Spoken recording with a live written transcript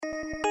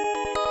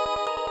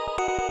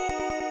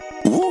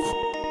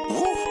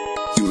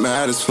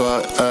mad as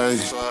fuck, ayy.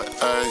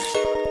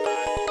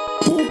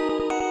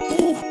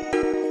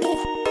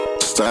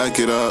 Stack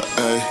it up,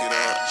 ayy,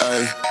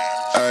 ayy,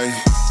 ayy.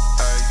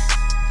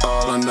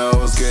 All I know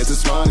is get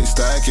this money,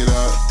 stack it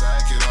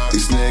up.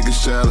 These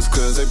niggas jealous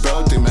cause they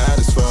broke, they mad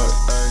as fuck.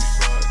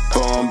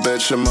 Born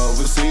bitch, I'm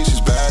overseas,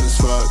 she's bad as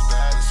fuck.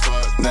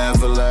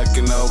 Never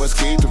lacking, always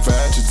keep the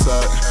ratchet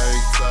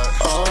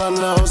tucked. All I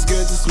know is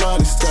get this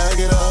money, stack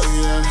it up,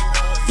 yeah.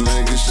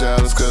 Niggas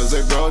jealous cause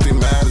they broke, they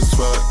mad as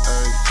fuck.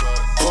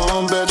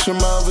 Born bitch,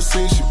 I'm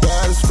overseas, she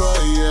bad as fuck,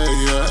 yeah,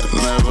 yeah.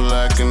 Never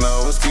lacking,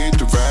 always keep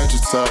the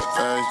ratchet tucked.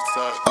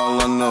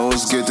 All I know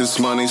is get this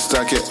money,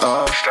 stack it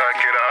up.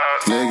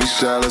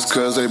 Niggas jealous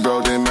cause they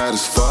broke, they mad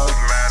as fuck.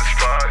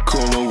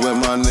 Coolin' with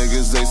my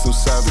niggas, they some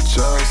savages.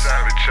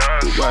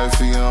 The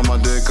wifey on my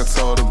dick, I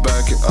told her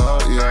back it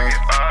up, yeah.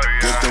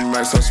 Get the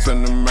max, I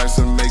spend the max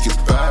and make it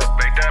back.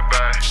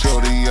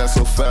 Shorty ass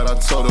so fat, I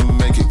told her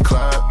make it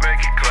clap.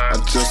 I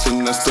just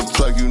finessed the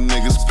plug, you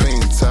niggas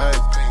paying tight.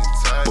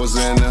 Was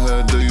in the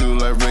hood, do you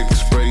like Ricky,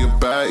 spray your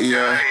back,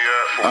 yeah.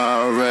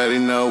 I already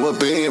know what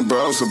being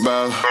broke's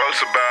about.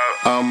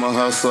 I'm a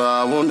hustler,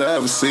 I will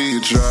never see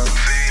you drop.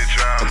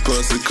 A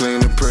pussy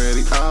clean and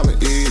pretty, I'ma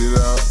eat it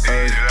out,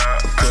 ayy.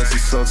 A pussy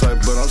so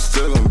tight, but I'm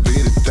still gon'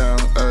 beat it down,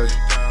 ayy.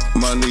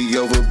 Money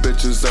over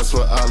bitches, that's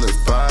what I live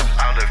by.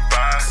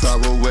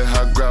 Sorrow with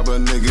hot grabber,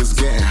 niggas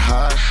getting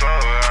high.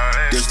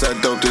 This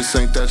that dope, this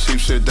ain't that cheap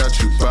shit that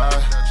you buy.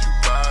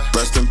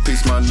 Rest in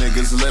peace, my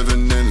niggas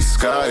living in the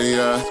sky,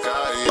 yeah.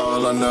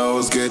 All I know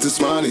is get this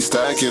money,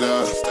 stack it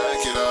up.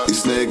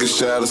 These niggas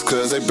jealous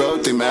cause they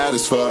broke, they mad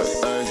as fuck,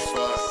 ayy.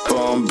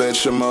 Born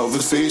bitch, I'm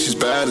overseas, she's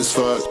bad as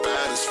fuck.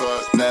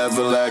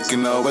 Never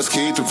lacking, always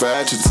keep the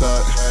ratchet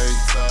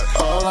tucked.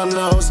 All I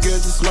know is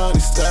get this money,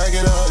 stack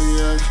it up,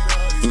 yeah.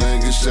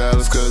 Niggas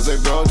jealous cause they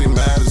broke, they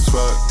mad as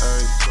fuck.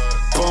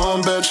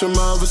 Born bitch, I'm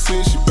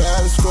overseas, she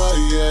bad as fuck,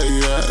 yeah,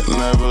 yeah.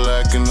 Never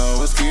lacking,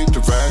 always keep the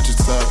ratchet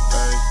tucked.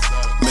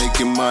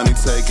 Making money,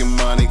 taking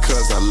money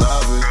cause I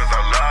love it.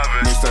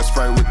 Mix that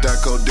Sprite with that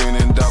codeine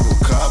and double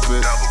cup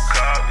it.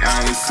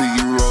 I ain't see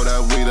you roll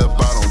that weed up,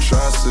 I don't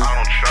trust it.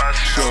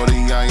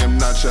 Shorty, I am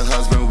not your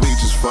husband, we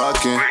just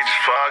fucking.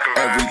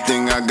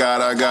 Everything I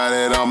got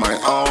it on my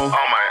own.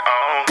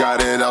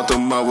 Got it out the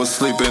mud, was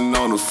sleeping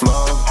on the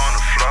floor.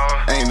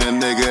 Ain't a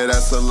nigga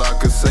that's a lot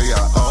could say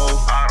I owe.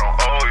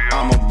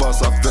 I'm a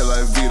boss, I feel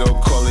like Vito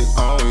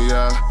Corleone,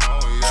 yeah.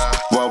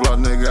 Blah blah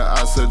nigga,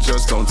 I said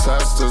just don't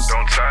test us.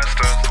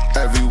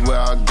 Everywhere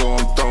I go,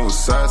 I'm throwing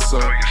sets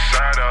up.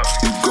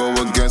 You go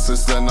against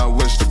us, then I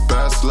wish the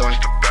best luck.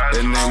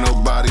 And ain't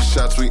nobody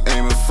shots, we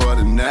aiming for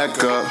the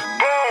neck up.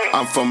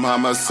 I'm from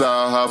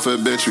homicide, half a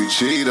bitch, we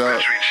cheat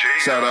up.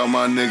 Shout out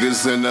my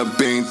niggas in the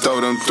bean,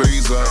 throw them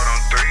threes up.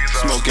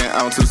 Smoking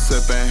ounces,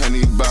 sipping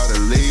Henny by the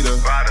liter.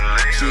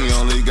 She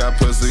only got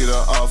pussy to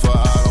offer,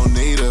 I don't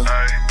need her.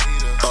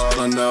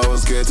 All I know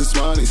is get this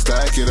money,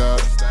 stack it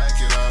up.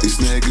 These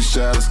niggas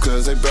jealous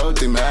cause they broke,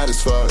 they mad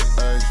as fuck.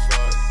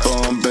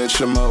 Born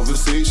bitch, I'm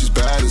overseas, she's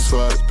bad as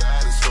fuck.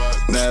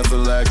 Never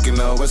lacking,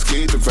 always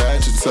keep the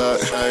ratchet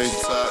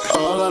tucked.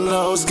 All I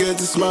know is get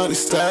this money,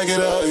 stack it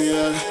up,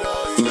 yeah.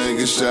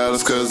 Niggas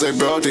jealous cause they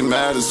broke, they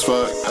mad as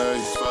fuck.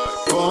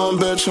 Born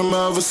bitch, I'm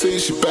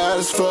overseas, she bad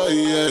as fuck,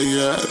 yeah,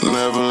 yeah.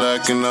 Never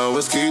lacking,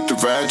 always keep the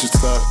ratchet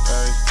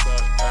tucked.